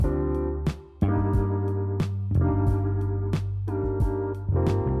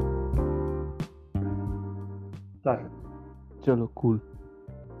start. Chalo, cool.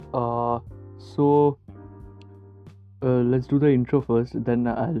 So let's do the intro first, then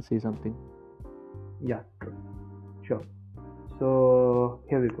I'll say something. Yeah, true. Sure. So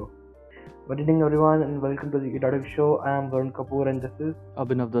here we go. Good evening, everyone, and welcome to the Idiotic Show. I am Varun Kapoor, and this is,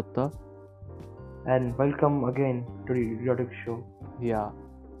 Abhinav Datta. and welcome again to the Idiotic Show. Yeah.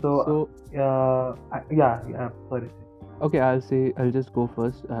 So, sorry. Okay, I'll just go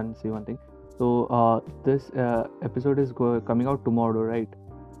first and say one thing. So this episode is coming out tomorrow, right?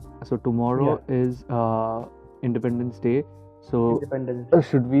 So tomorrow is Independence Day. So Independence Day.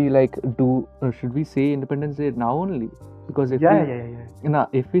 should we say Independence Day now only? Because if Yeah.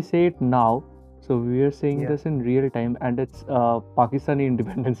 if we say it now, so we are saying Yeah. this in real time, and it's Pakistani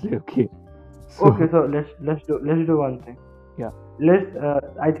Independence Day. Okay. So, Okay, so let's do one thing. Yeah.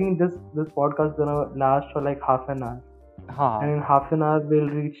 I think this podcast is gonna last for like half an hour, and in half an hour we'll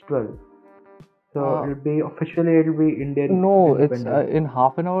reach 12. So it'll be Indian. No, it's Independence. in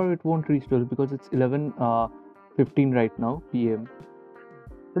half an hour it won't reach 12 because it's 11:15 right now PM.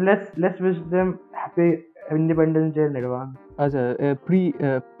 So let's wish them happy Independence Day in advance. As a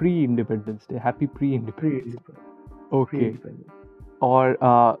pre-Independence Day, happy pre-Independence. Okay. Pre-Independence. Or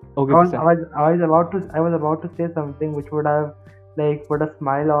okay. I was about to say something which would have like put a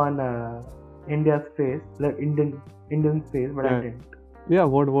smile on India's face, like Indian face, but I didn't. Yeah,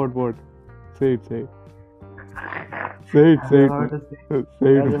 what? Say it. Say it. I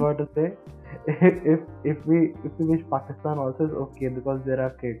was about to say if we wish Pakistan also is okay because there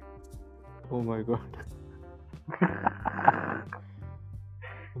are kids. Oh my god.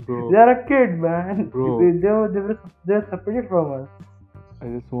 Bro. They are a kid, man. Bro. They're separated from us. I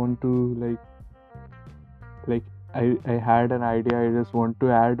just want to like I had an idea I just want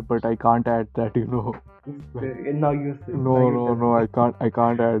to add, but I can't add that, you know. Now you say. No, I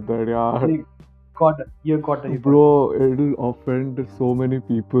can't add that, yeah. You got it. Bro, it'll offend so many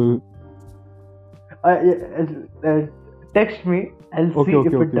people. Text me. I'll see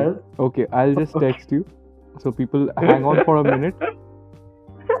if it does. Okay, I'll just text you. So people, hang on for a minute.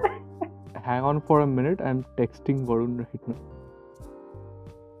 Hang on for a minute. I'm texting Varun right now.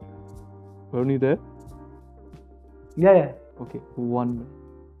 Varun, you there? Yeah. Okay, 1 minute.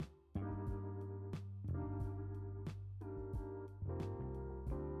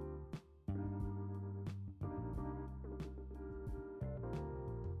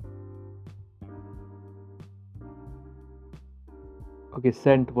 Okay,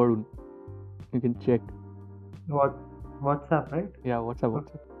 sent Varun. You can check. What? WhatsApp, right? Yeah, WhatsApp.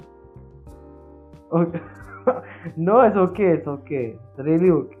 Okay. No, it's okay. It's really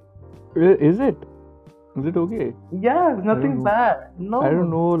okay. Is it? Is it okay? Yeah, it's nothing bad. No. I don't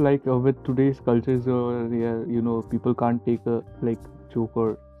know, like with today's cultures, you know, people can't take a joke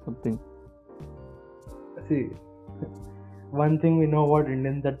or something. See, one thing we know about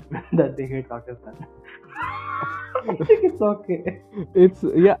Indians that they hate Pakistan. I think it's okay. It's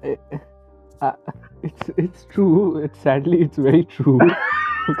it's true. Sadly it's very true.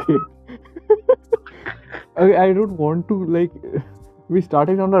 Okay. Okay, I don't want to we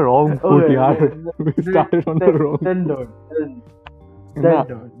started on the wrong foot, we started on the wrong.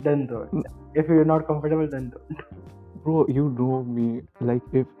 Then don't. If you're not comfortable, then don't. Bro, you know me. Like,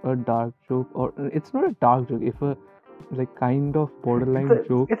 if a dark joke, or it's not a dark joke, if a kind of borderline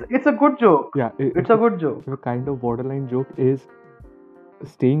joke. It's a good joke. Yeah, it's a good joke. If a kind of borderline joke is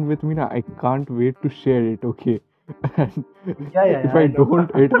staying with me now, I can't wait to share it. Okay. And if I don't,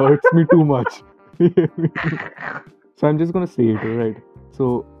 it hurts me too much. So I'm just gonna say it, alright?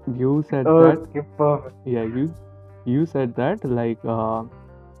 So you said that. Perfect. Yeah, you said that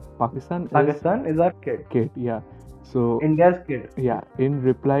Pakistan is our kid. Yeah. So India's kid. Yeah. In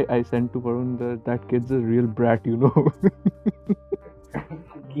reply, I sent to Varun that kid's a real brat, you know.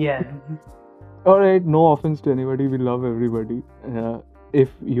 Yeah. Alright, no offense to anybody. We love everybody. If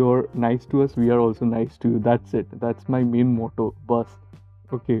you're nice to us, we are also nice to you. That's it. That's my main motto. Bus.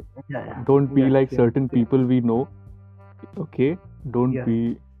 Okay. Yeah. Don't be like certain people we know. Okay. Don't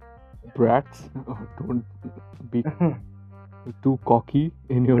be brats. Don't be too cocky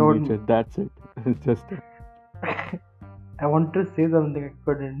in your nature. That's it. Just. I want to say something I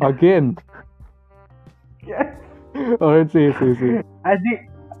couldn't. Again. Yes. Alright, say. I think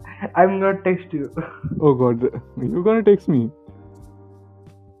I'm gonna text you. Oh god, you're gonna text me?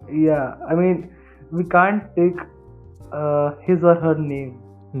 Yeah, I mean, we can't take his or her name.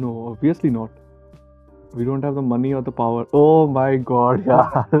 No, obviously not. We don't have the money or the power. Oh my god,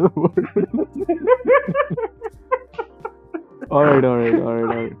 yeah.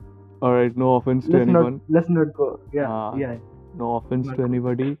 Alright, no offense to anyone. Let's not go. Yeah. No offense to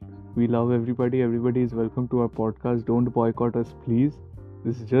anybody. We love everybody. Everybody is welcome to our podcast. Don't boycott us, please.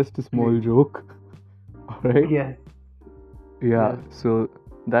 This is just a small joke. All right. Yes. Yeah. So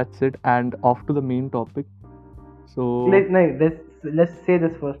that's it. And off to the main topic. So let's say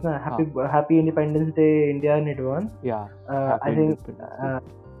this first. Na? Happy Independence Day, India in advance. Yeah. I think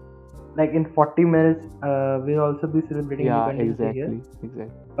like in 40 minutes we'll also be celebrating Independence Day here.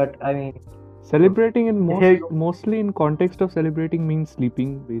 Exactly. But I mean, celebrating in mostly in context of celebrating means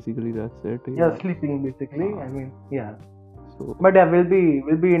sleeping. Basically, that's it. Yeah, sleeping basically. I mean, yeah. So, but yeah, we'll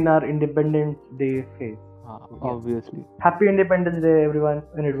be in our Independence Day phase. Obviously. Happy Independence Day, everyone,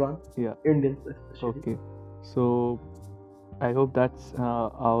 in advance. Yeah. Indians especially. Okay. So I hope that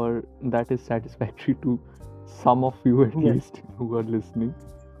is satisfactory to some of you at least who are listening.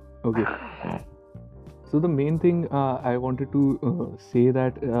 Okay. So the main thing I wanted to say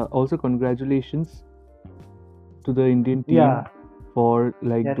that also congratulations to the Indian team for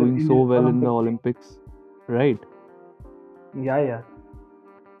doing so well in the Olympics, right? Yeah.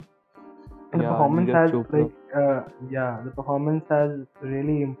 And the performance the performance has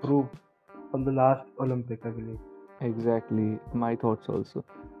really improved from the last Olympic, I believe. Exactly, my thoughts also.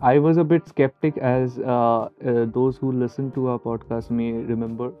 I was a bit skeptic, as those who listen to our podcast may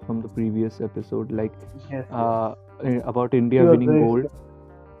remember from the previous episode, about India winning gold.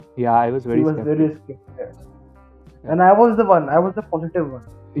 Yeah, I was very skeptic. And I was the positive one.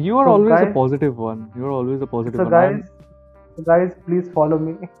 You are always a positive one. You are always a positive one. So guys, please follow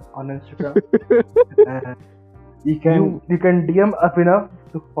me on Instagram. You can DM up enough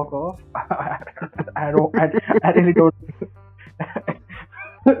to fuck off. I really don't.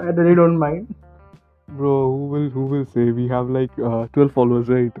 I really don't mind. Bro, who will say we have 12 followers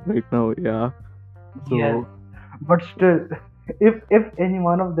right now? Yeah. So. Yes. But still, if any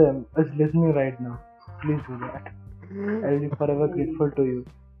one of them is listening right now, please do that. I'll be forever grateful to you.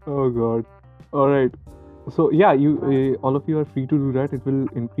 Oh God. All right. So yeah, you all of you are free to do that. It will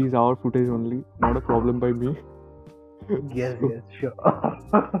increase our footage only. Not a problem by me. Yes, sure.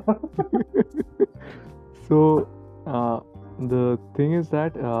 So the thing is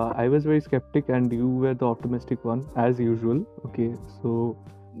that I was very skeptic and you were the optimistic one as usual. Okay, so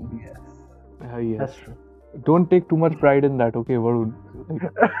yes, that's true. Don't take too much pride in that, okay, Varun?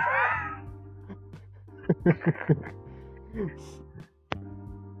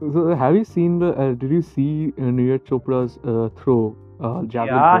 So have you seen did you see Neeraj Chopra's throw?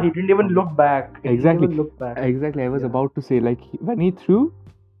 Javelin he didn't even look back. Exactly. I was about to say, when he threw,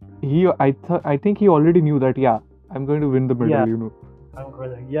 I think he already knew that I'm going to win the medal. You know. I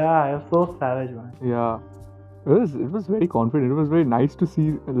was so savage, man. Yeah, it was very confident. It was very nice to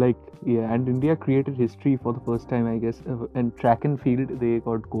see, and India created history for the first time, I guess. In track and field, they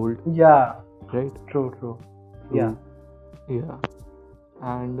got gold. Yeah. Right. True. Yeah.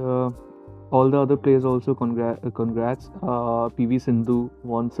 And all the other players also congrats. PV Sindhu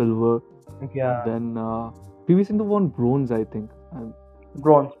won silver. Yeah. Then PV Sindhu won bronze, I think.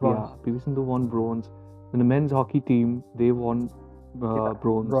 Bronze. Yeah, PV Sindhu won bronze. And the men's hockey team, they won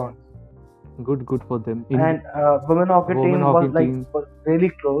bronze. Good for them. And women hockey team was really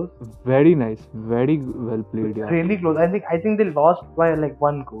close. Very nice, very well played. Yeah. Really close. I think they lost by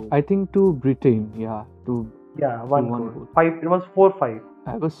 1 goal. I think to Britain. Yeah. One goal. 5. It was 4-5.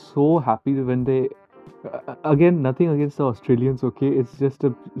 I was so happy when they. Again, nothing against the Australians. Okay, it's just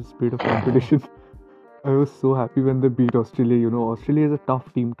a spirit of competition. I was so happy when they beat Australia. You know, Australia is a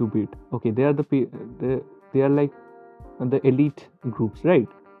tough team to beat. Okay, they are they are like the elite groups, right?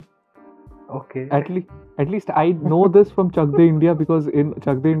 Okay. At least I know this from Chak De India, because in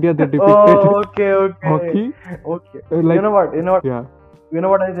Chak De India they depicted hockey. Okay. You know what? Yeah. You know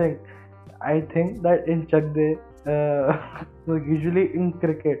what I think? I think that in Chak De, so usually in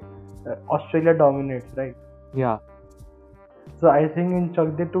cricket, Australia dominates, right? Yeah. So I think in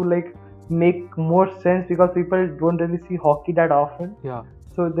Chak De to make more sense, because people don't really see hockey that often. Yeah.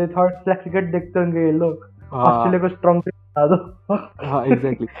 So they thought cricket dekhte honge, look, Australia ko strong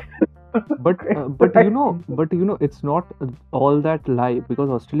exactly. But you know it's not all that lie, because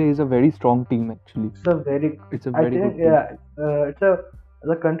Australia is a very strong team actually. It's a very good team.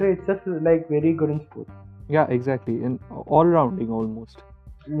 The country itself is very good in sports. Yeah, exactly. In all rounding almost.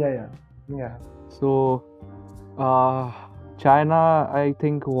 Yeah. So China, I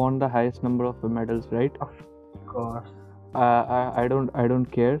think, won the highest number of medals, right? Of course. I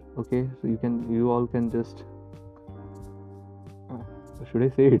don't care. Okay, so you all can just. Should I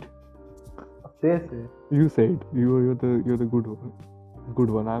say it? Say. You say it. You're the good one.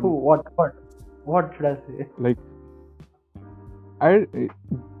 Good one. What should I say?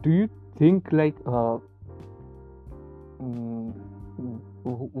 Do you think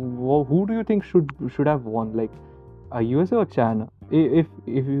who do you think should have won, like USA or China? If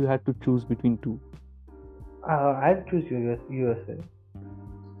you had to choose between two. I'd choose USA.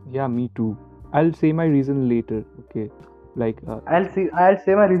 Yeah, me too. I'll say my reason later. Okay, like I'll say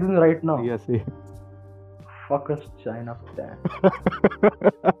my reason right now. yeah, say. Fuck us, China. Damn.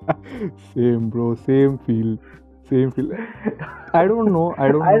 Same, bro. Same feel. I don't know.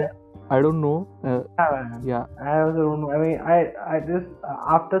 I don't know. Yeah. I also don't know. I mean, I just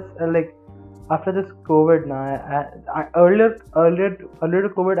after this COVID now, earlier to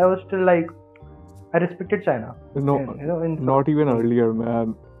COVID, I was still like, I respected China. No, not even earlier,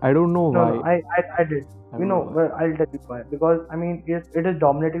 man. I don't know why. No, I did. Well, I'll tell you why. Because I mean, it is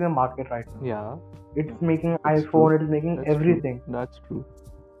dominating the market right now. Yeah. It's making iPhone. It is making everything. That's true.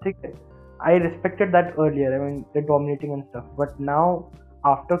 I respected that earlier. I mean, they're dominating and stuff. But now,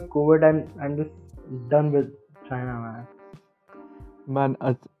 after COVID, I'm just done with China, man. Man,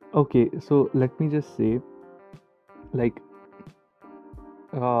 okay. So let me just say, like,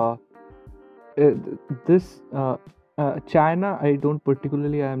 this China, I don't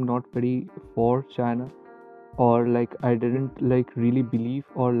particularly. I am not very for China, or like I didn't like really believe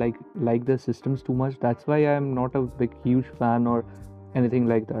or like the systems too much. That's why I am not a big huge fan or anything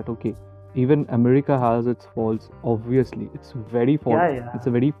like that. Okay, even America has its faults. Obviously, it's very flawed. Yeah. It's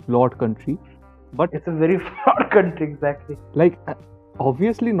a very flawed country, but it's a very flawed country, exactly. Like,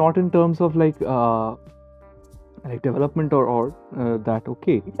 obviously not in terms of like development or that.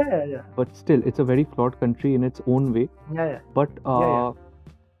 Okay. Yeah. But still, it's a very flawed country in its own way. Yeah. But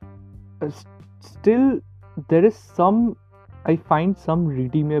still, there is I find some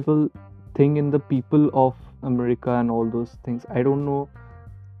redeemable thing in the people of America and all those things. I don't know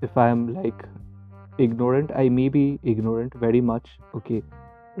if I am like ignorant. I may be ignorant very much, okay,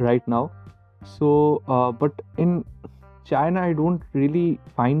 right now. So, but in China, I don't really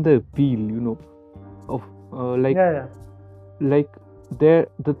find the appeal, of like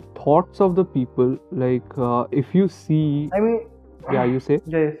the thoughts of the people. Like, if you see, I mean, yeah, you say.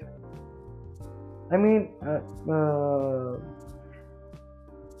 Yes. I mean,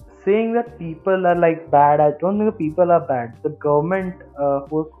 saying that people are like bad, I don't think the people are bad. The government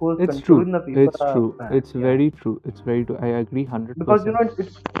who's controlling the people it's true. bad. It's very true. It's very true. I agree 100%. Because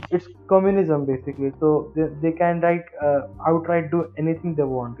it's communism basically. So they can outright do anything they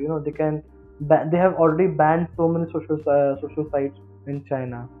want. They can. They have already banned so many social sites in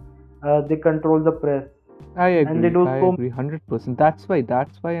China. They control the press. I agree. And they do I agree 100%. That's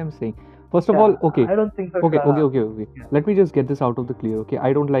why I'm saying. First of all, okay. I don't think so. Okay. Yeah. Let me just get this out of the clear. Okay,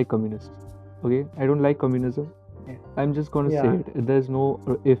 I don't like communists. Okay, I don't like communism. Yeah. I'm just gonna say it. There's no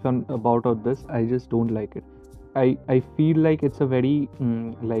if and about of this. I just don't like it. I feel like it's a very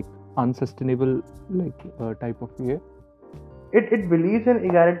like unsustainable type of way. It believes in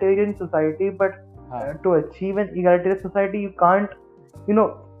egalitarian society, but to achieve an egalitarian society, you can't.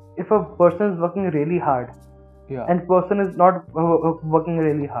 If a person is working really hard, and person is not working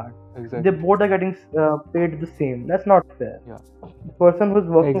really hard, exactly. They both are getting paid the same. That's not fair. Yeah. The person who's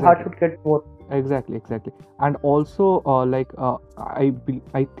working hard should get more. Exactly. And also, I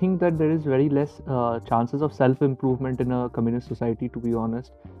think that there is very less chances of self-improvement in a communist society. To be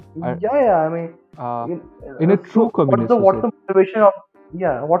honest. I mean, in a true communist society.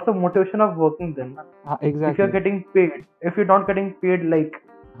 What's the motivation of working then? Exactly. If you're getting paid, if you're not getting paid,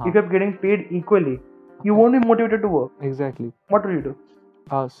 if you're getting paid equally, you won't be motivated to work. Exactly. What will you do?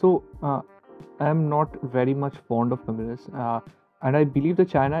 So I'm not very much fond of communists, and I believe that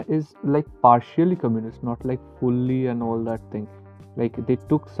China is like partially communist, not like fully and all that thing. Like they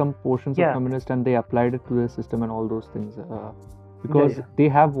took some portions of communist and they applied it to their system and all those things. Because they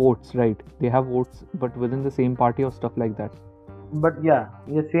have votes, right? They have votes, but within the same party or stuff like that. But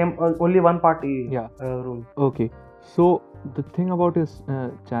same only one party rule. Okay, so the thing about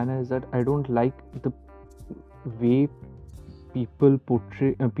China is that I don't like the way people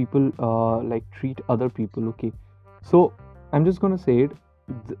portray treat other people. Okay, so I'm just gonna say it.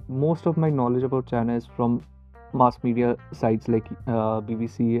 Most of my knowledge about China is from mass media sites like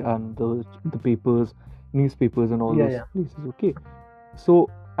BBC and the papers, newspapers and all those places. Okay, so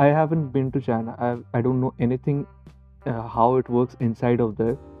I haven't been to China. I don't know anything how it works inside of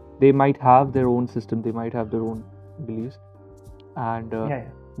there. They might have their own system. They might have their own beliefs, and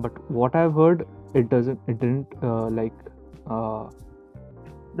but what I've heard, it didn't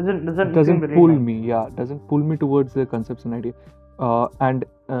doesn't pull me. Yeah, doesn't pull me towards the concepts and idea. And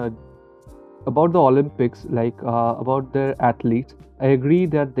about the Olympics, about their athletes, I agree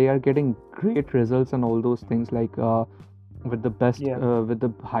that they are getting great results and all those things, with the best, with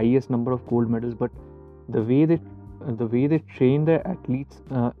the highest number of gold medals. But the way they the way they train their athletes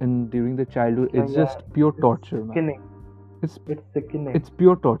in during the childhood, Yeah, it's yeah. just pure It's torture, man. sickening. It's It's sickening. it's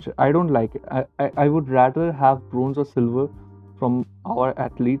pure torture. I don't like it. I would rather have bronze or silver from our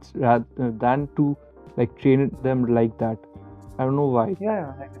athletes rather than to like train them like that. I don't know why.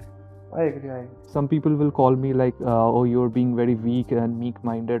 Yeah, I agree. I agree. I agree. Some people will call me like, oh, you're being very weak and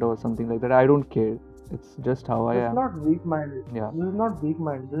meek-minded or something like that. I don't care. It's just how I This is am. not weak-minded. Yeah. This is not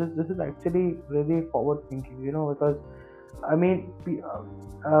weak-minded. This is actually really forward-thinking. Because I mean,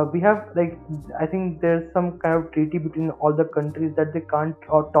 we have like I think there's some kind of treaty between all the countries that they can't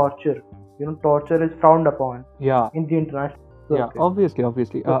torture. Torture is frowned upon Yeah. in the international Yeah. circuit.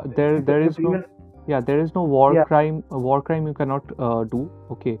 Obviously. So There if is no. even Yeah, there is no war yeah crime. A war crime you cannot do.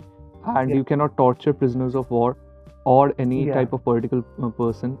 Okay, and yeah you cannot torture prisoners of war or any yeah type of political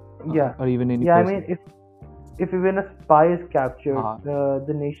person yeah or even any yeah. I person. mean, if even a spy is captured, Uh,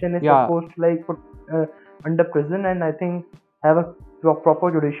 the nation is yeah. supposed to like put under prison and I think have a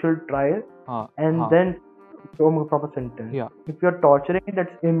proper judicial trial and uh, then show him a proper sentence. yeah. If you're torturing,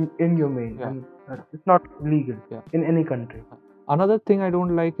 that's inhumane Yeah. and it's not legal Yeah. in any country. Another thing I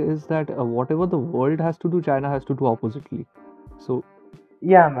don't like is that whatever the world has to do, China has to do oppositely. So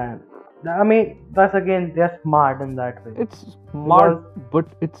Yeah, man. I mean, that's again, they're smart in that way. it's smart, Because, but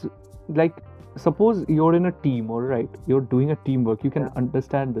it's like, suppose you're in a team, all right? You're doing a teamwork. You can yeah,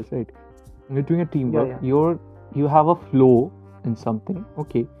 understand this, right? You're doing a yeah, teamwork. yeah. You have a flow in something.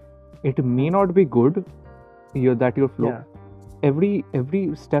 Okay, it may Hmm. not be good. Your flow. Yeah,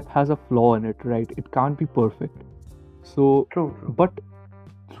 Every step has a flaw in it, right? It can't be perfect. So, true, true. but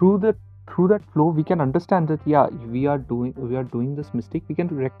through the through that flow, we can understand that yeah, we are doing this mistake. We can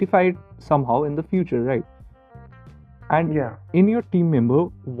rectify it somehow in the future, right? And Yeah, in your team member,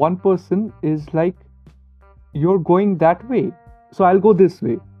 one person is like, you're going that way, so I'll go this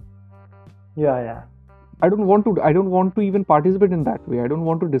way. yeah, yeah. I don't want to even participate in that way. I don't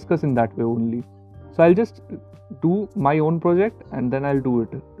want to discuss in that way only. So I'll just do my own project and then I'll do it,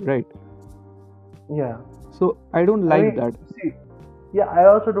 right? Yeah. So I don't I like mean, that. see, yeah, I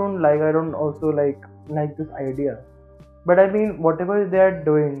don't also like this idea. But I mean, whatever they are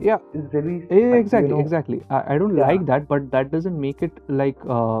doing Yeah, is really exactly. I don't yeah, like that, but that doesn't make it like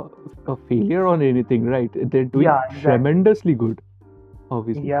a failure on anything, right? They're doing yeah, exactly. tremendously good,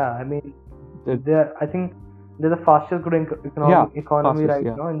 obviously. Yeah, I mean, They're, I think they're the fastest growing yeah, economy fastest, right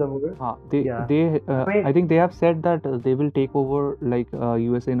yeah. now in the world. Yeah. I I mean, think they have said that they will take over like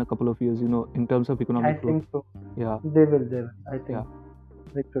USA in a couple of years, in terms of I economic growth. think so. Yeah, They will. I think. yeah,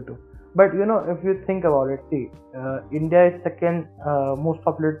 Think so too. But if you think about it, see, India is second most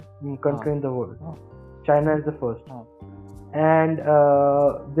populated country in the world. uh, China is the first, uh, and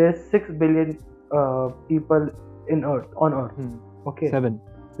there's 6 billion people on Earth. hmm, Okay, 7.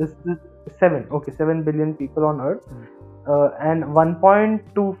 this 7. Okay, 7 billion people on Earth, Hmm. and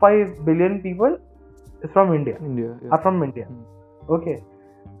 1.25 billion people is from India. India, yeah. Are from India. Hmm. Okay,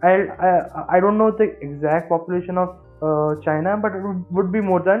 I don't know the exact population of China, but it would be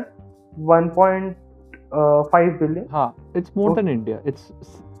more than 1.5 billion. It's more Okay. than India. It's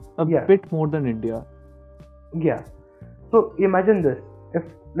a Yeah, bit more than India. yeah. So imagine this: if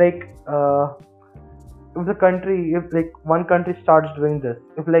like if the country, if like one country starts doing this,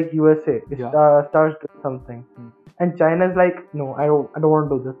 if like USA Yeah. starts doing something, Hmm. and China is like, no, I don't want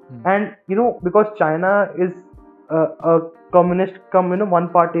to do this, Hmm. and because China is a communist, one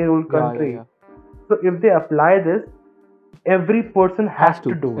party rule Yeah, country, yeah. so if they apply this, every person has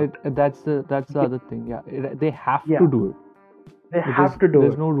to do it. That's the other thing. Yeah, they have Yeah, to do it. they have to do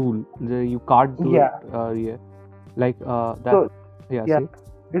There's it. no rule. You can't do Yeah. it. Yeah, like that. So Yeah, yeah, see.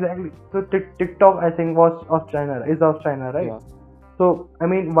 exactly. So TikTok, I think, is of China, right? Yeah, So I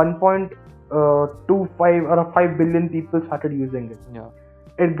mean, 1.25 or 5 billion people started using it. yeah.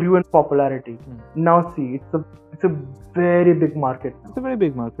 It grew in popularity. Hmm. Now see, it's a very big market now. It's a very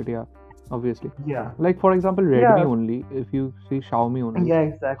big market. Yeah, obviously. Yeah, Like for example, Redmi yeah, only. If you see Xiaomi only, yeah, how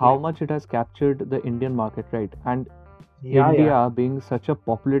exactly. much it has captured the Indian market, right? And Yeah, India yeah, being such a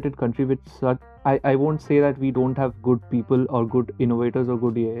populated country with such, I won't say that we don't have good people or good innovators or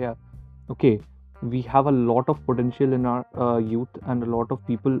good, yeah. Okay, we have a lot of potential in our youth and a lot of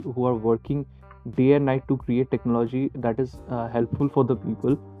people who are working day and night to create technology that is helpful for the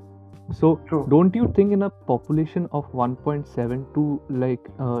people. So true. don't you think in a population of 1.7 to like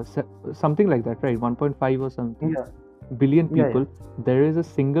something like that, right? 1.5 or something Yeah, billion yeah, people, there is a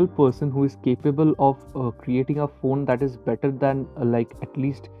single person who is capable of creating a phone that is better than like at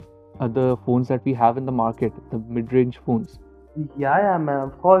least the phones that we have in the market, the mid-range phones. yeah, man.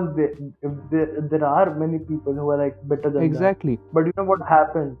 Of course, there are many people who are like better than that. Exactly. But what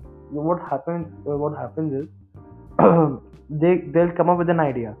happens? What happens is they'll come up with an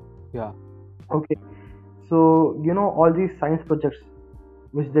idea. Yeah. Okay, so all these science projects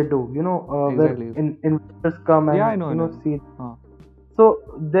which they do, where Exactly. investors come Yeah, I and know. I know. see. Uh, So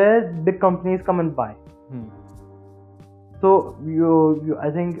there, big companies come and buy. hmm. So I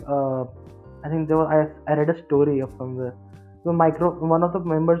think there was I read a story of somewhere. So one of the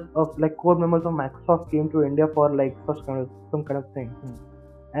members of like core members of Microsoft came to India for like such kind of some kind of thing, Hmm.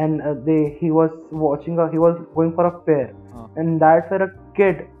 and he was he was going for a fair, Uh, and that fair a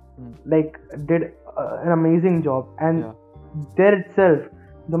kid hmm. like did an amazing job, and Yeah. there itself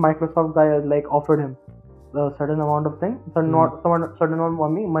the Microsoft guy like offered him a certain amount of thing, Hmm. certain amount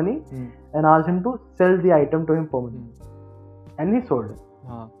of money, Hmm. and asked him to sell the item to him permanently, Hmm. and he sold it.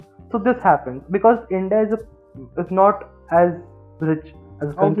 Uh, So this happens because India is not as rich as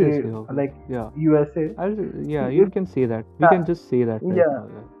a country obviously. Obviously. like Yeah. USA. Yeah, you It, can say that. We yeah, can just say that right yeah, now.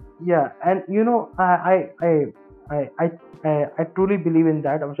 Yeah. yeah, and I truly believe in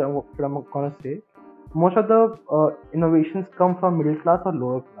that. What I'm gonna say, most of the innovations come from middle class or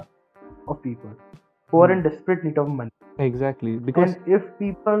lower class of people who are Hmm. in desperate need of money. Exactly. Because, And if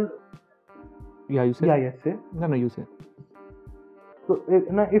people, yeah, you said? yeah, yes, say. No, no, you said. So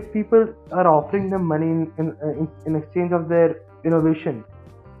if people are offering them money in exchange of their innovation,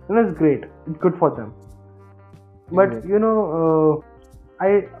 then it's great. It's good for them. But Exactly.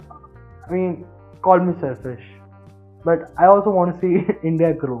 I mean, call me selfish, but I also want to see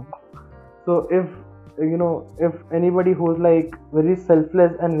India grow. So if anybody who's like very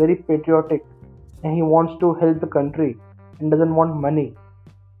selfless and very patriotic, and he wants to help the country and doesn't want money,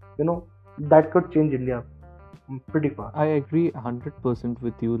 you know, that could change India pretty fast. I agree 100%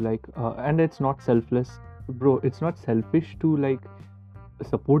 with you. Like, and it's not selfless, bro. It's not selfish to like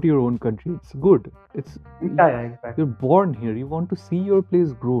support your own country. It's good. It's Yeah, yeah, exactly. you're born here. You want to see your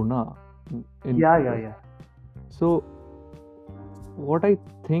place grow, na? In Yeah, yeah, yeah. so what I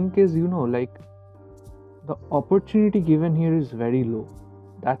think is, like the opportunity given here is very low.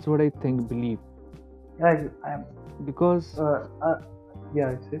 That's what I think, believe. Yeah, I'm. Because Yeah,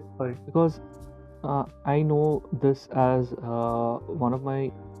 I say sorry. because I know this as uh, one of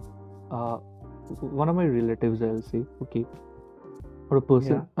my relatives, I'll say, okay, or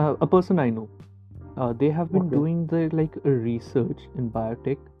Yeah. a person I know. They have been Okay. doing the like a research in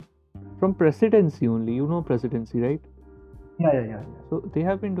biotech from presidency only. You know presidency, right? Yeah, yeah, yeah, So they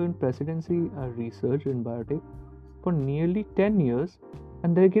have been doing presidency research in biotech for nearly 10 years,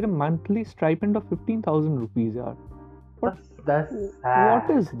 and they get a monthly stipend of 15,000 rupees. Yeah. What That's what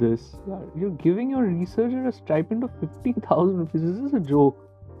sad. is this? Yeah, you're giving your researcher a stipend of 15,000 rupees. Is this a joke?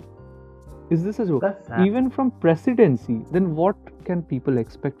 Is this a joke? That's sad. Even from presidency, then what can people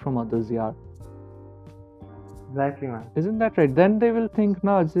expect from others? Yeah. Exactly, man. Isn't that right? Then they will think,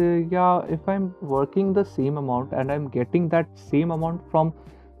 nah, yeah, if I'm working the same amount and I'm getting that same amount from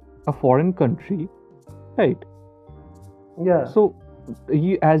a foreign country, right? Yeah. So,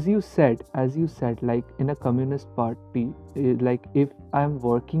 as you said, like in a communist party, like if I'm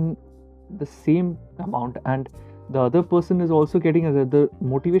working the same amount and the other person is also getting the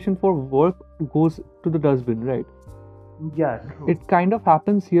motivation for work goes to the dustbin, right? Yeah. True. It kind of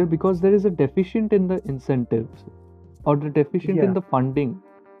happens here because there is a deficient in the incentives or the deficient in Yeah. the funding,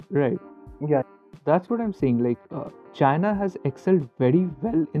 right? Yeah. That's what I'm saying. Like, China has excelled very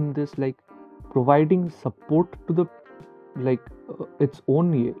well in this, like providing support to the like its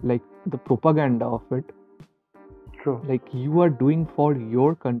own like the propaganda of it, True. like you are doing for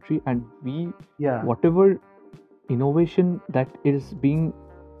your country, and we Yeah. whatever innovation that is being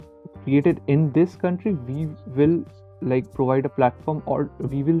created in this country, we will like provide a platform or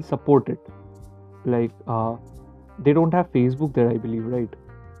we will support it. Like, they don't have Facebook there, I believe, right?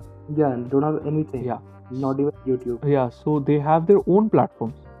 Yeah. Don't have anything. Yeah. Not even YouTube. Yeah, so they have their own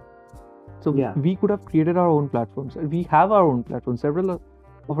platforms. So Yeah. we could have created our own platforms. We have our own platforms. Several of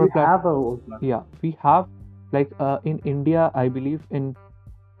our We have our own plan. yeah, we have, like, in India, I believe in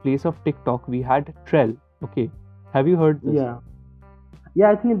place of TikTok we had Trell. Okay, have you heard this? Yeah.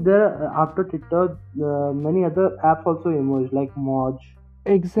 Yeah. I think there after TikTok, many other apps also emerged like Moj,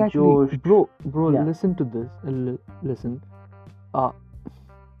 Exactly, Josh. bro. Yeah. Listen to this. Listen. Uh,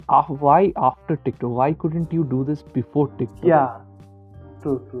 why after TikTok? Why couldn't you do this before TikTok? Yeah.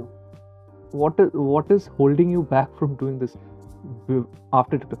 True. True. What is holding you back from doing this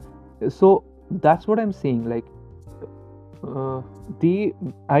after TikTok? So that's what I'm saying. Like, uh, they,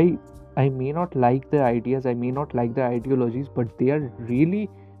 I may not like their ideas, I may not like their ideologies, but they are really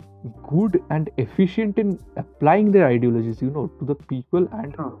good and efficient in applying their ideologies, to the people,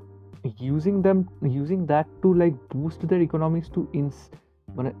 and True. using that to like boost their economies to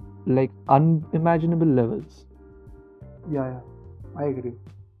like unimaginable levels. Yeah, yeah. I agree.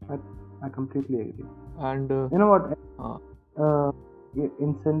 I, I completely agree. And You know what? uh, Uh,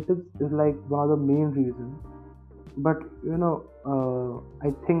 Incentives is like one of the main reasons. But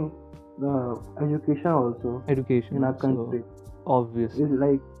I think education also education in our also, country is obviously.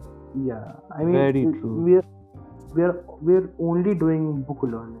 like, yeah. I mean, Very true. we're only doing book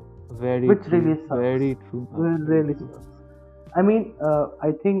learning, Very which true. really sucks. Very true, man. It Very really true. sucks. I mean,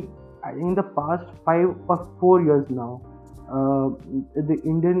 I think in the past 5 or 4 years now, the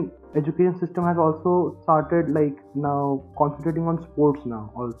Indian education system has also started like now concentrating on sports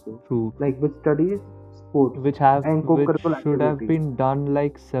now also, True, true. like with studies, sports, and Which co-curricular should have activities. been done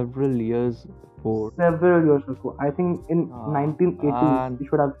like several years before. Several years ago, I think in Uh, 1980s, and it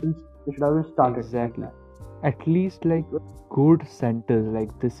should have been started like exactly. that. At least like good centers.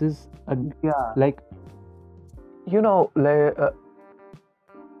 Like this is a Yeah, like like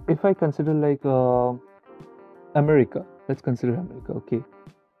if I consider like America, let's consider America. Okay,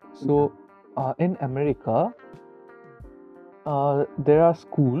 yeah, so in America, there are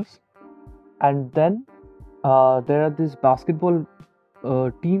schools, and then there are these basketball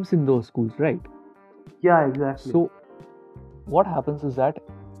teams in those schools, right? yeah, exactly. So what happens is that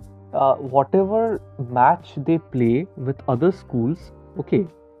whatever match they play with other schools, okay,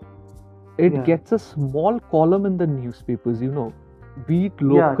 it Yeah, gets a small column in the newspapers, be it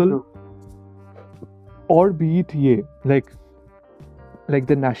yeah, local true. or be it like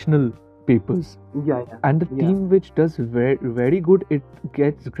the national papers. Yeah, yeah, And the yeah, team which does very, very good, it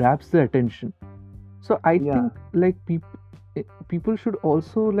grabs the attention. So I yeah, think like people should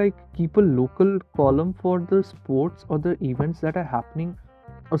also like keep a local column for the sports or the events that are happening,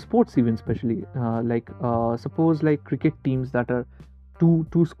 or sports events especially, suppose like cricket teams that are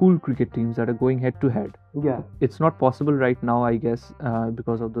two school cricket teams that are going head to head. yeah, It's not possible right now, I guess,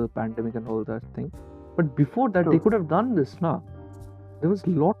 because of the pandemic and all that thing, but before that they true. could have done this now. There was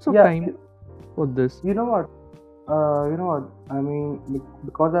lots of Yeah, time for this. you know what? I mean,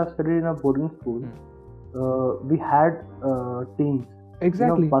 because I've studied in a boarding school, we had teams,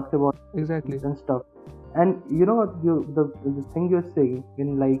 Exactly, basketball exactly. teams and stuff. And you know what? The thing you're saying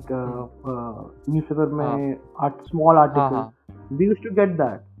in like Hmm. newspaper Ha mein small ha articles, ha we used to get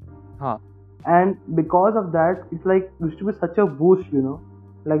that, ha. and because of that, it's like used to be such a boost.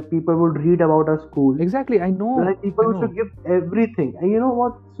 Like people would read about our school. Exactly, Like I people used to know. give everything, and you know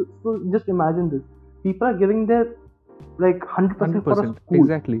what? So just imagine this: people are giving their like 100% for a 100%. school,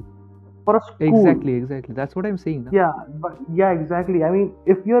 Exactly. for a school. Exactly. That's what I'm saying now. Yeah, but yeah, exactly. I mean,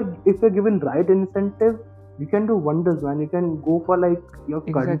 if you're given right incentive, you can do wonders, man. You can go for like your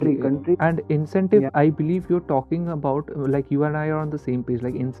country, Exactly. country. And incentive, Yeah, I believe you're talking about, like you and I are on the same page.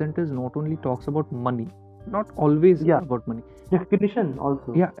 Like incentives not only talks about money, not always yeah. about money. Recognition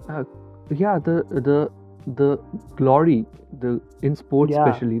also. Yeah, yeah. The glory, the in sports Yeah,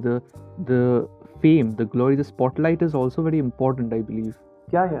 especially, the fame, the glory, the spotlight is also very important, I believe.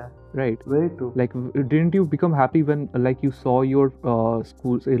 yeah, yeah. Right. Very true. Like, didn't you become happy when like you saw your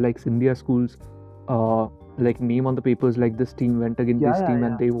schools, like India schools, uh, like name on the papers, like this team went against Yeah, this yeah, team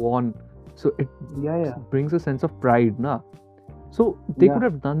and yeah, they won? So it yeah, yeah, brings a sense of pride, na. So they yeah. could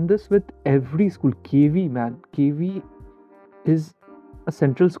have done this with every school. KV, man, KV is a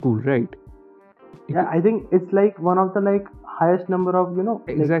central school, right? You Yeah, could, I think it's like one of the like highest number of like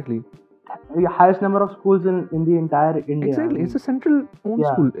exactly, highest number of schools in the entire India. I exactly. It's mean, a central owned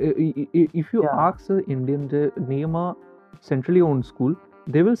yeah, school. If you yeah. ask an Indian, the name a centrally owned school,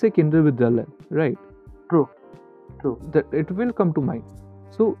 they will say Kendra Vidyalaya, right? True, true. That it will come to mind.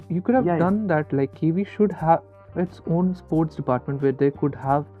 So you could have Yeah, yeah, done that. Like KV should have its own sports department where they could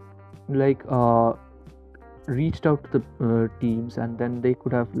have like reached out to the teams, and then they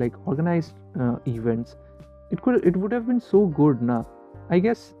could have like organized events. It would have been so good, na. I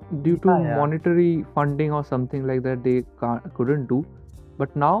guess due to yeah, yeah. monetary funding or something like that, they couldn't do.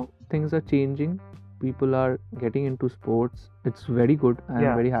 But now things are changing. People are getting into sports. It's very good. I am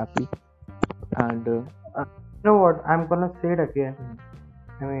Yeah. very happy. And You know what? I'm gonna say it again. mm,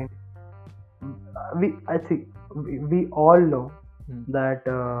 I mean, I think we all know mm, that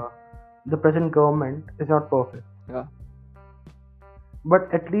the present government is not perfect, yeah,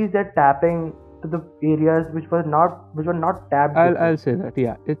 but at least they're tapping to the areas which were not tapped before. I'll say that.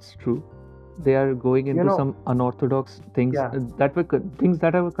 Yeah, it's true. They are going You into know, some unorthodox things yeah, things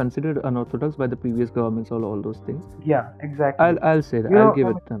that were considered unorthodox by the previous governments. All those things. yeah, exactly. I'll say that. You I'll know, give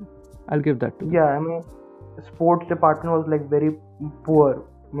I it them. I'll give that to mean, them. yeah, I mean, the sports department was like very poor,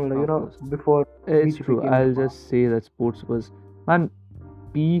 Of course, before it's true. BJP came into I'll power. just say that sports was, man.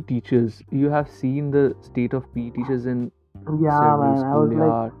 PE teachers. You have seen the state of PE teachers in Yeah, several man, I school. was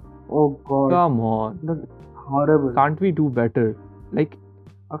like, Yeah, oh God, come on. the- horrible. Can't we do better? Like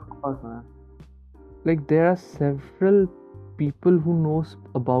Of course, man. there are several people who knows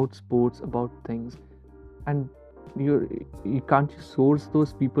about sports, about things, and you can't you source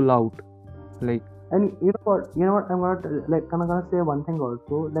those people out, like. And you know what? You know what? I'm gonna say one thing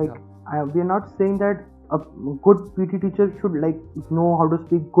also. Like, Yeah. we're not saying that a good PT teacher should like know how to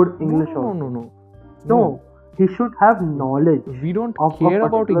speak good English No, also. no. No, he should have knowledge We don't of a care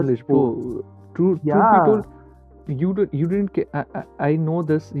about particular English, sport. bro. Truth be Yeah. told, you didn't care. I know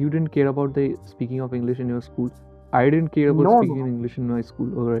this. You didn't care about the speaking of English in your school. I didn't care about No, speaking in English in my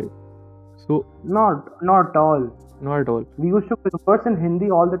school. Alright. So not at all. not at all. We used to converse in Hindi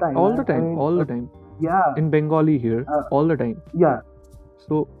all the time. All the man. I time. mean, All the time. yeah, In Bengali here. All the time. yeah.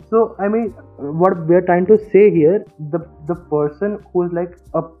 So I mean, what we're trying to say here, the person who's like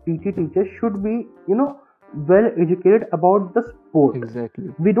a PT teacher should be, well educated about the sport. exactly.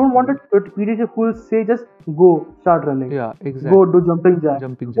 We don't want a PT teacher who will say just go start running, Yeah, exactly. go do jumping jack.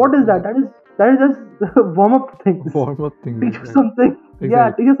 Jumping What jack, is that? That is just warm up things. Warm up things. Teach us something. Yeah,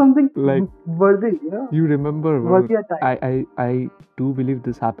 Exactly. teach us something Like, worthy. you remember, Worthy at time. I do believe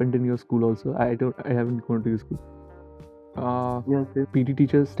this happened in your school also. I haven't gone to your school. Yes, yes. PT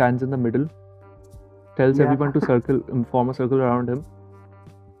teacher stands in the middle, tells Yeah. everyone to form a circle around him.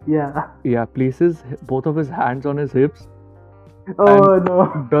 Yeah. Yeah, places both of his hands on his hips, Oh and no.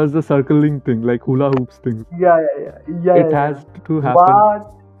 does the circling thing, like hula hoops thing. Yeah. It has to happen. 1,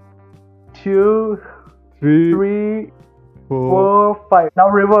 2, 3, 3, 4. 4, 5. Now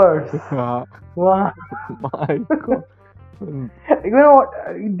reverse. Ah, 1. my God. You know what?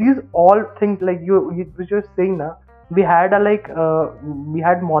 These all things like which you're saying now. We had we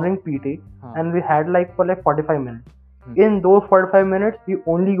had morning PT and we had for 45 minutes. In those 45 minutes, we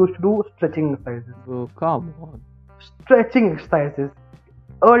only used to do stretching exercises. Oh, come on. Stretching exercises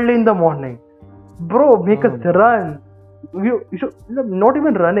early in the morning. Bro, make us run. You should not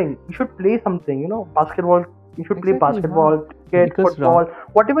even running. You should play something. Basketball. You should play Exactly, basketball, cricket, Make us football,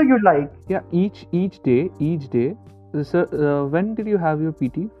 whatever you like. Yeah, each day. So, when did you have your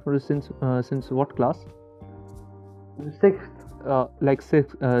PT? Since what class? 6th. Like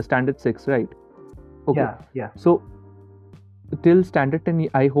standard 6, right? Okay. Yeah. So till standard 10,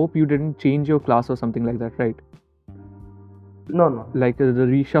 I hope you didn't change your class or something like that, right? No. Like the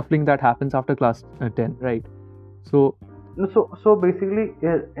reshuffling that happens after class 10, right? So basically,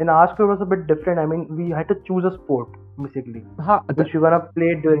 in our school it was a bit different. I mean, we had to choose a sport basically, which we were gonna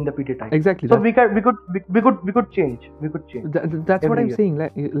play during the PT time. Exactly. So we could change. That's what I'm year. saying.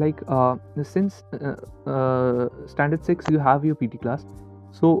 Since standard 6, you have your PT class.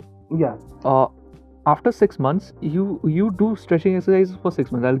 So yeah. After 6 months, you do stretching exercises for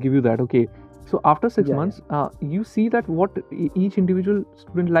 6 months. I'll give you that. Okay. So after 6 months, you see that what each individual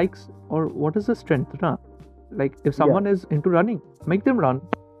student likes or what is the strength. Nah? Like if someone is into running, make them run.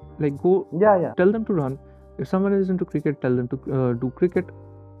 Like go. Yeah. Tell them to run. If someone is into cricket, tell them to do cricket.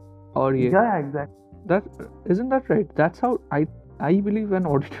 Or yeah, exactly. That isn't that right? That's how I believe an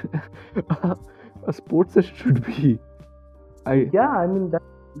audit a sports session should be. I mean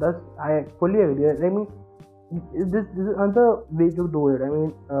that's I fully agree. I mean, this is another way to do it. I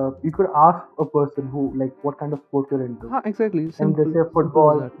mean, you could ask a person who what kind of sport you're into. Exactly. Simple, and they say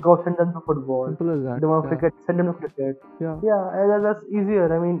football, go send them to football. Simple as that. They want cricket, send them to cricket. Yeah, that's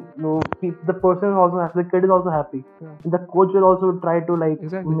easier. I mean, the person is also happy, the kid is also happy, and the coach will also try to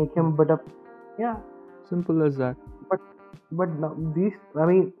make him better. Yeah, simple as that. But now I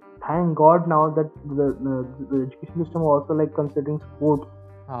mean, thank God now that the education system also considering sports.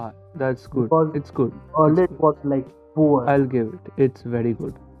 That's good. Because it's good. Earlier it was poor. I'll give it. It's very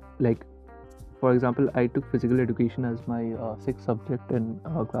good. Like, for example, I took physical education as my 6th subject in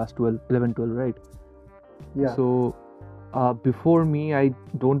class 11, 12, right? Yeah. So, before me, I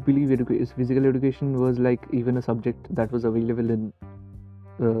don't believe physical education was even a subject that was available in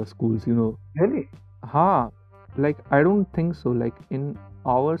schools. Really? I don't think so. In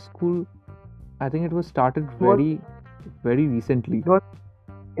our school, I think it was started very recently.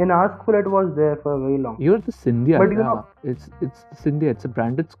 In our school, it was there for a very long. You're the Scindia, but it's Scindia. It's a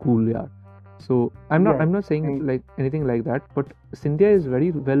branded school, yeah. So I'm not saying anything like that, but Scindia is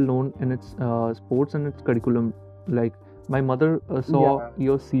very well known in its sports and its curriculum. Like my mother saw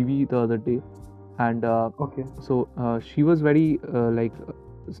your CV the other day, and so she was very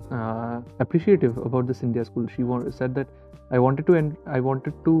appreciative about the Scindia school. She said that I wanted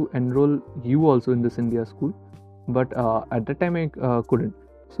to enroll you also in the Scindia school, but at that time I couldn't.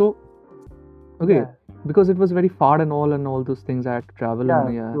 So, because it was very far and all those things, I had to travel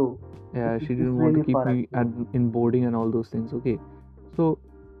and she didn't want to keep me in boarding and all those things. Okay, so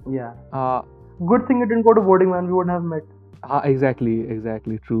Good thing you didn't go to boarding, man. We wouldn't have met. Exactly.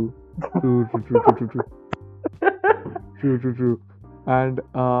 True. True. And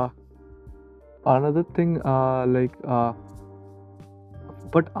another thing,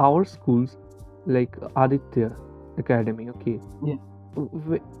 but our schools, like Aditya Academy, okay, Yeah.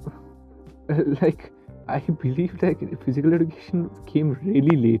 w- like I believe like physical education came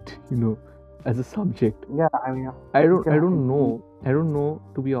really late, as a subject. Yeah, I mean, I you can. don't know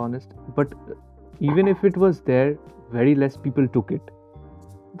to be honest, but even if it was there, very less people took it.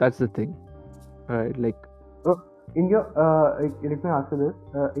 That's the thing, right? Like, In your, let me ask you this.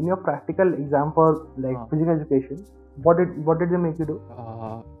 In your practical exam for like physical education, what did they make you do?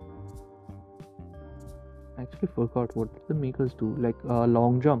 I actually forgot what did the makers do. Like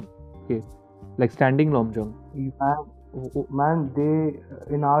long jump, okay, like standing long jump. Man, they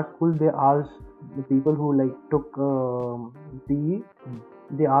in our school they asked the people who like took PE.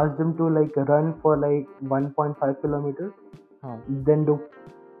 They asked them to like run for like 1.5 kilometers, then do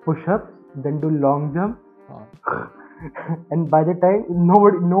push-ups, then do long jump, and by the time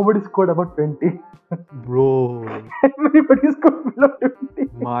nobody scored about 20. Bro, Everybody scored below 20.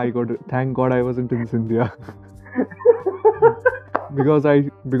 my God! Thank God I wasn't in India. because I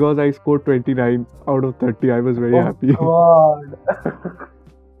scored 29 out of 30. I was very happy. God.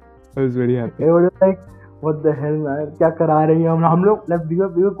 I was very happy. It was like, what the hell, man? क्या करा रहे हैं हम लोग? Like we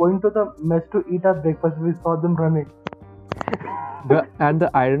were going to the mess to eat our breakfast. We saw them running. And the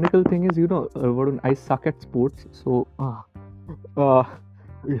ironical thing is, Varun, I suck at sports, so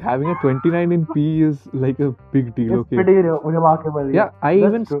having a 29 in P is like a big deal. It's pretty remarkable. Yeah, I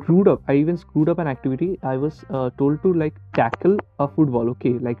even screwed up an activity. I was told to like tackle a football,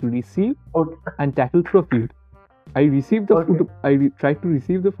 okay, like receive and tackle through a field. I received the I tried to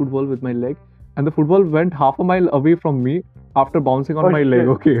receive the football with my leg, and the football went half a mile away from me after bouncing on my leg.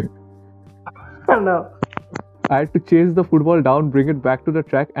 Okay. No. I had to chase the football down, bring it back to the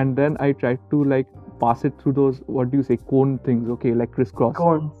track, and then I tried to like pass it through those, what do you say, cone things, okay, like crisscross.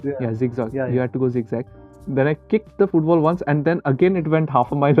 Cones, yeah, zigzag. Yeah, you had to go zigzag. Then I kicked the football once, and then again it went half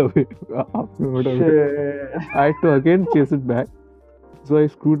a mile away. I had to again chase it back. So I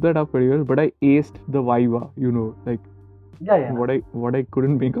screwed that up very well, but I aced the Viva, like what I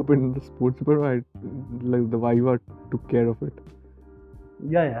couldn't make up in the sports, but like the Viva took care of it.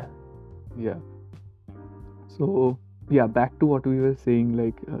 Yeah. So yeah, back to what we were saying,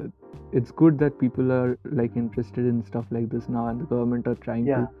 like it's good that people are like interested in stuff like this now, and the government are trying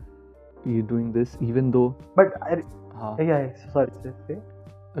to be doing this, even though. But sorry. They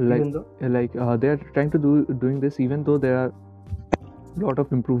are trying to doing this, even though there are a lot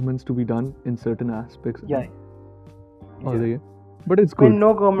of improvements to be done in certain aspects. But it's good. I mean,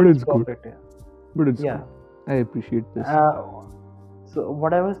 no government is perfect. But it's good. I appreciate this. So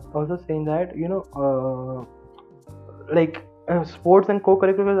what I was also saying that sports and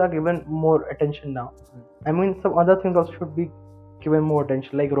co-curriculars are given more attention now. I mean, some other things also should be given more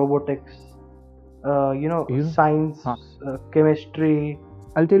attention, like robotics, science, chemistry.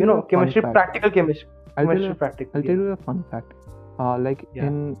 I'll tell you chemistry, practical chemistry. I'll tell you a fun fact.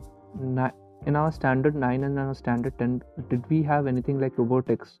 In our standard 9 and our standard 10, did we have anything like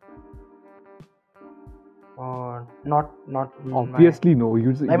robotics? Not. Obviously, no.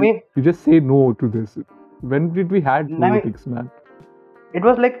 You just say no to this. When did we had robotics, man? It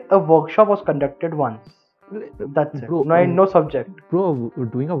was like a workshop was conducted once. That's it. Bro, no subject. Bro,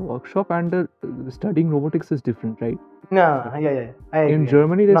 doing a workshop and studying robotics is different, right? Yeah. In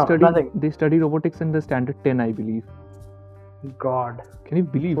Germany, they study robotics in the standard 10, I believe. God. Can you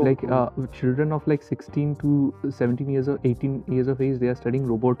believe, cool. Children of 16 to 17 years or 18 years of age, they are studying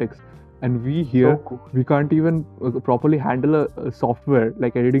robotics. And we here, we can't even properly handle a software,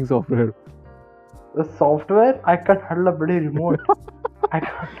 like editing software. The software? I can't handle a bloody remote. I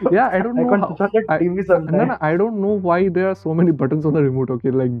don't know. TV sometimes. No, I don't know why there are so many buttons on the remote. Okay,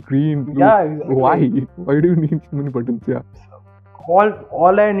 like green, blue. Yeah, exactly. Why do you need so many buttons? Yeah.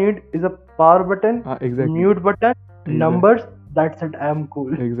 All I need is a power button, mute button, numbers. That's it. I'm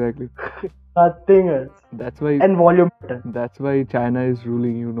cool. Exactly. Nothing else. That's why. And volume button. That's why China is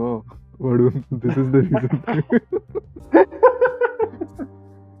ruling. This is the reason.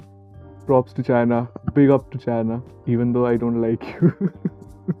 Props to China. Big up to China. Even though I don't like you.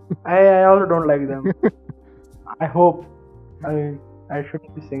 I also don't like them. I hope. I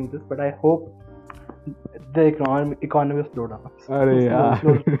shouldn't be saying this, but I hope the economy will slow down.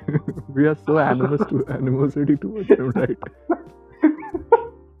 We are so animosity towards them, right?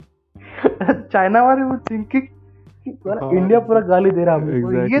 China वाले वो thinking India पूरा गाली दे रहा है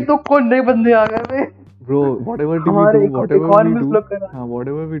हमको. ये तो कौन नए बंदे आ गए? Bro, whatever do we हमारे do, whatever we economy do, slow करा.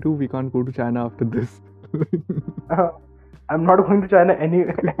 whatever we do, we can't go to China after this. I'm not going to China any.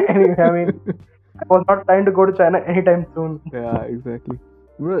 I mean, I was not trying to go to China anytime soon. Yeah, exactly.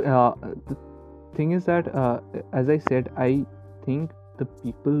 Bro, the thing is that, as I said, I think the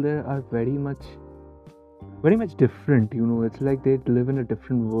people there are very much different. It's like they live in a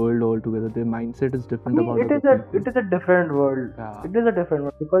different world altogether. Their mindset is I different mean, about other people. it is a different world. Yeah. It is a different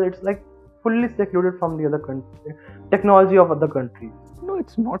world because it's like fully secluded from the other country, technology of other countries. No,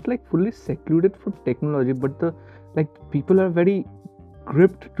 it's not like fully secluded from technology, but the people are very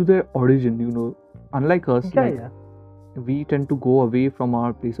gripped to their origin. Unlike us, Yeah. we tend to go away from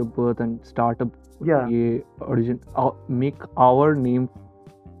our place of birth and start a origin, make our name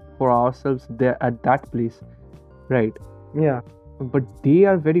for ourselves there at that place, right? Yeah. But they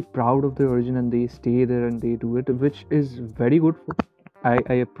are very proud of their origin and they stay there and they do it, which is very good.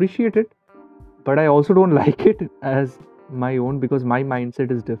 I appreciate it, but I also don't like it as my own because my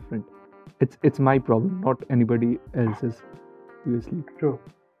mindset is different. It's my problem, not anybody else's, obviously. True.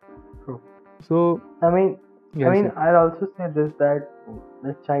 So I mean, yes, I'll also say this, that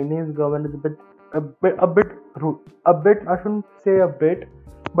the Chinese government is a bit rude. A bit, I shouldn't say a bit,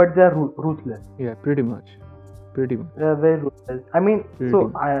 but they're ruthless. yeah, pretty much. They're very ruthless. I mean,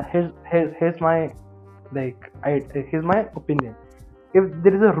 here's my here's my opinion. If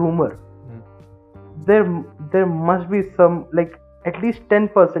there is a rumor, there must be some at least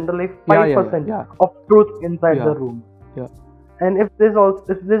 10% or 5% of truth inside the room. Yeah. And if there was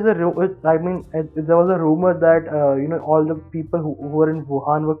a rumor that all the people who were in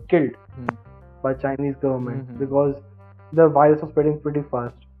Wuhan were killed by Chinese government because the virus was spreading pretty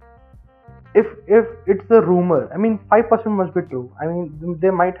fast. If it's a rumor, I mean 5% must be true. I mean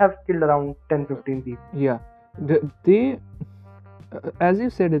they might have killed around 10-15 people. Yeah, they as you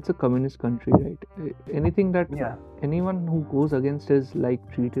said, it's a communist country, right? Anything that anyone who goes against is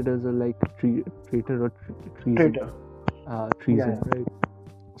treated as a traitor or treason. Treason, right?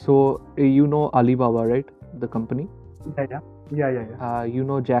 So Alibaba, right? The company. Yeah.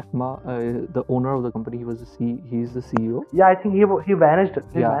 Jack Ma, the owner of the company. He's the CEO. Yeah, I think he vanished.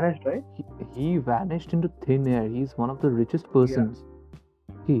 He vanished, right? He vanished into thin air. He's one of the richest persons.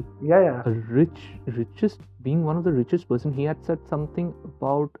 Yeah. Being one of the richest person, he had said something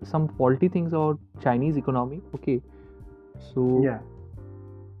about some faulty things about Chinese economy. Okay, so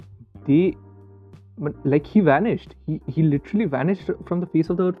but he vanished. He literally vanished from the face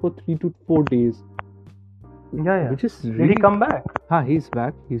of the earth for 3 to 4 days. Yeah. Which is really... Did he come back? He's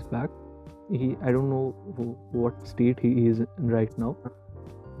back. I don't know what state he is in right now,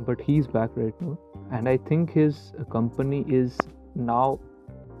 but he's back right now. And I think his company is now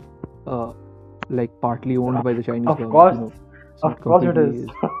partly owned by the Chinese government. Of course it is.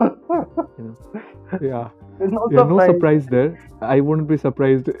 Yeah. No surprise there. I wouldn't be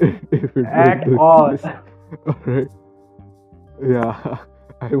surprised if it at all. Alright. Yeah,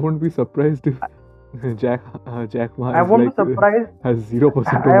 I won't be surprised if Jack Ma has 0% ownership. I won't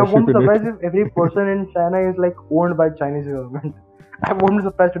be surprised if every person in China is owned by Chinese government. I won't be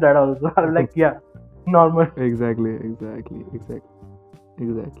surprised to that also. Normal. Exactly.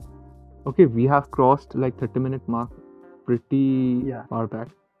 Okay, we have crossed 30-minute mark pretty far back.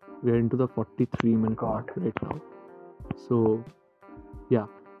 We are into the 43-minute mark right now. So, yeah.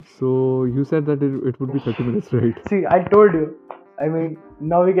 So you said that it would be 30 minutes, right? See, I told you. I mean,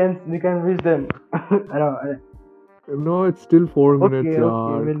 now we can reach them. No, it's still 4 minutes. Okay,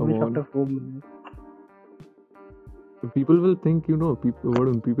 we'll reach after 4 minutes. People will think,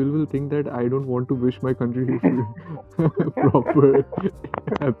 people will think that I don't want to wish my country proper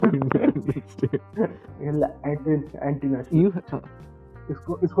happy Independence Day. Anti-national.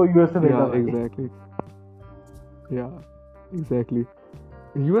 इसको USA भेजा. Yeah, exactly.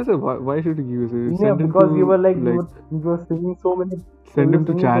 USA, why should USA? Yeah, because you were you were singing so many. Send him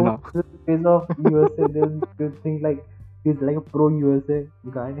to China. So face of USA, they think he's like a pro USA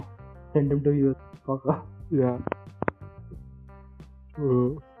guy. Send him to USA. Yeah.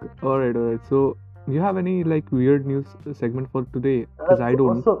 Alright. So, you have any weird news segment for today? Because I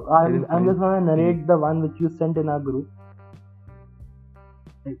don't. So I'm just gonna narrate the one which you sent in our group.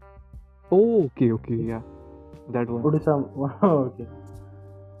 Oh, okay, yeah, that one. Okay.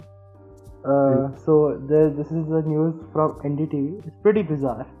 So this is the news from NDTV. It's pretty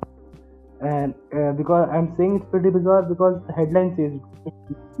bizarre, and because I'm saying it's pretty bizarre because the headline says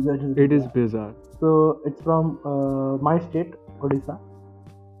it is bizarre. So it's from my state, Odisha.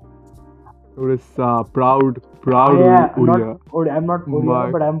 Odisha, proud. I'm not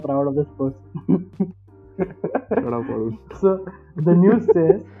Odia, but I'm proud of this person. Shut up, Arun. So the news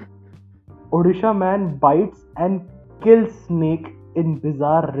says Odisha man bites and kills snake in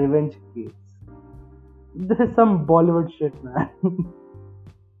bizarre revenge case. This is some Bollywood shit, man.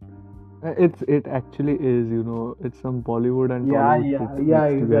 It actually is, it's some Bollywood and Yeah, Tollywood yeah, shit yeah,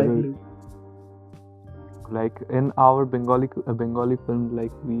 mixed together. exactly. Like in our Bengali film,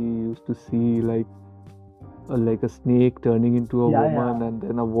 like we used to see like a snake turning into a Yeah, woman, yeah. and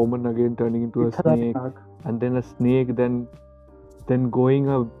then a woman again turning into a It's a snake, nag. and then a snake then going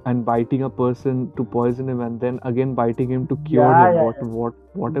up and biting a person to poison him, and then again biting him to cure Yeah, him. yeah,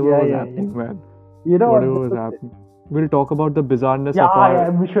 Whatever yeah, was yeah, happening, yeah. man. You know what? Whatever was happening. We'll talk about the bizarreness Yeah, of our yeah.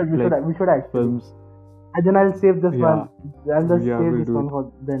 like We should actually. films. And then I'll save this Yeah, one. I'll just yeah, save we'll this do one it.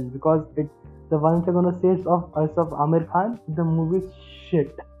 for then because the one which I'm gonna say is of Amir Khan. The movie's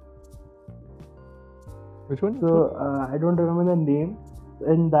shit. Which one? So I don't remember the name.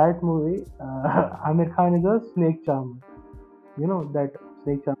 In that movie, Amir Khan is a snake charmer. You know that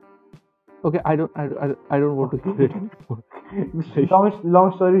snake charmer. Okay, I don't want to hear it anymore. Like,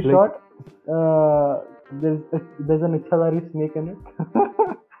 Long story like short, there's an Ichadari snake in it,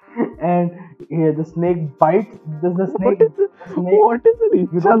 and the snake bites. There's the snake. what is an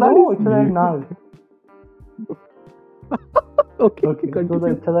You don't know Ichadari Ichadari snake? Nag. Okay, Okay, so the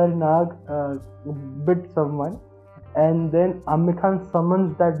continue. Ichadari Nag bit someone, and then Amir Khan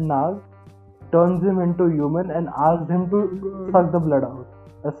summons that Nag, turns him into human, and asks him to suck the blood out,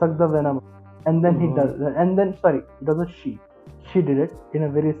 suck the venom out. And then he does. And then, sorry, it was a she. She did it in a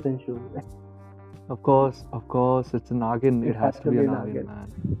very sensual way. Of course, it's a Nagin. It has to be a Nagin, Nagin. man.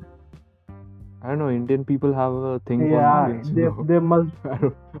 I don't know. Indian people have a thing for Yeah, Nagins. they must. I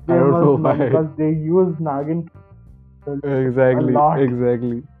don't They know must why. because they use Nagin a Exactly, lot.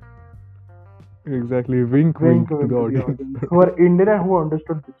 exactly. Wink, Wink, to the wink to the audience. audience who are Indian and who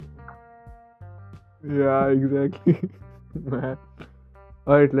understood this. Yeah, exactly. Man.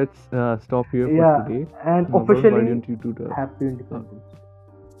 All right, let's stop here Yeah, for today. and Varun, why officially, don't you do the? happy Independence.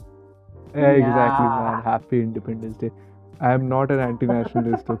 Yeah, exactly, Yeah. man. Happy Independence Day. I am not an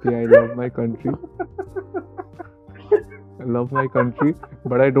anti-nationalist. Okay, I love my country. I love my country,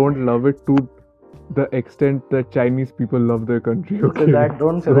 but I don't love it to the extent that Chinese people love their country. Okay. So that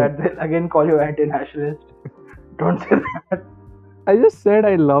don't say that. They'll again call you anti-nationalist. Don't say that. I just said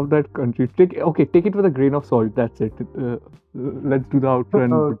I love that country. Take it with a grain of salt. That's it. Let's do the outro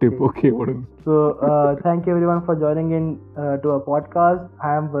and Okay. tip. Okay, what is? So thank you everyone for joining in to our podcast.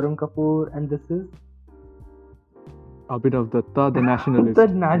 I am Varun Kapoor, and this is Abhinav Datta, the nationalist. the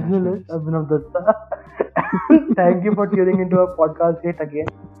nationalist Abhinav Datta. Thank you for tuning into our podcast yet again.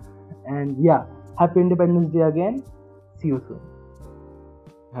 And yeah, happy Independence Day again. See you soon.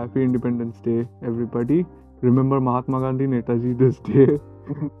 Happy Independence Day, everybody. Remember Mahatma Gandhi, Netaji this day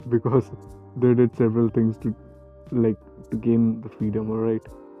because they did several things to gain the freedom. All right.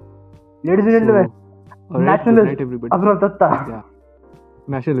 Ladies and gentlemen, all right, nationalist good night, everybody. Abhinav Datta. Yeah.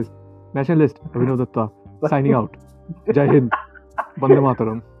 Nationalist Abhinav Datta. Signing out. Jai Hind. Bande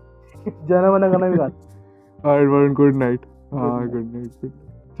Mataram. Jana Mana Gana Vigat. All right, Varun. Good night. Good night.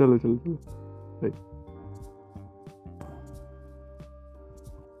 Chalo. Bye.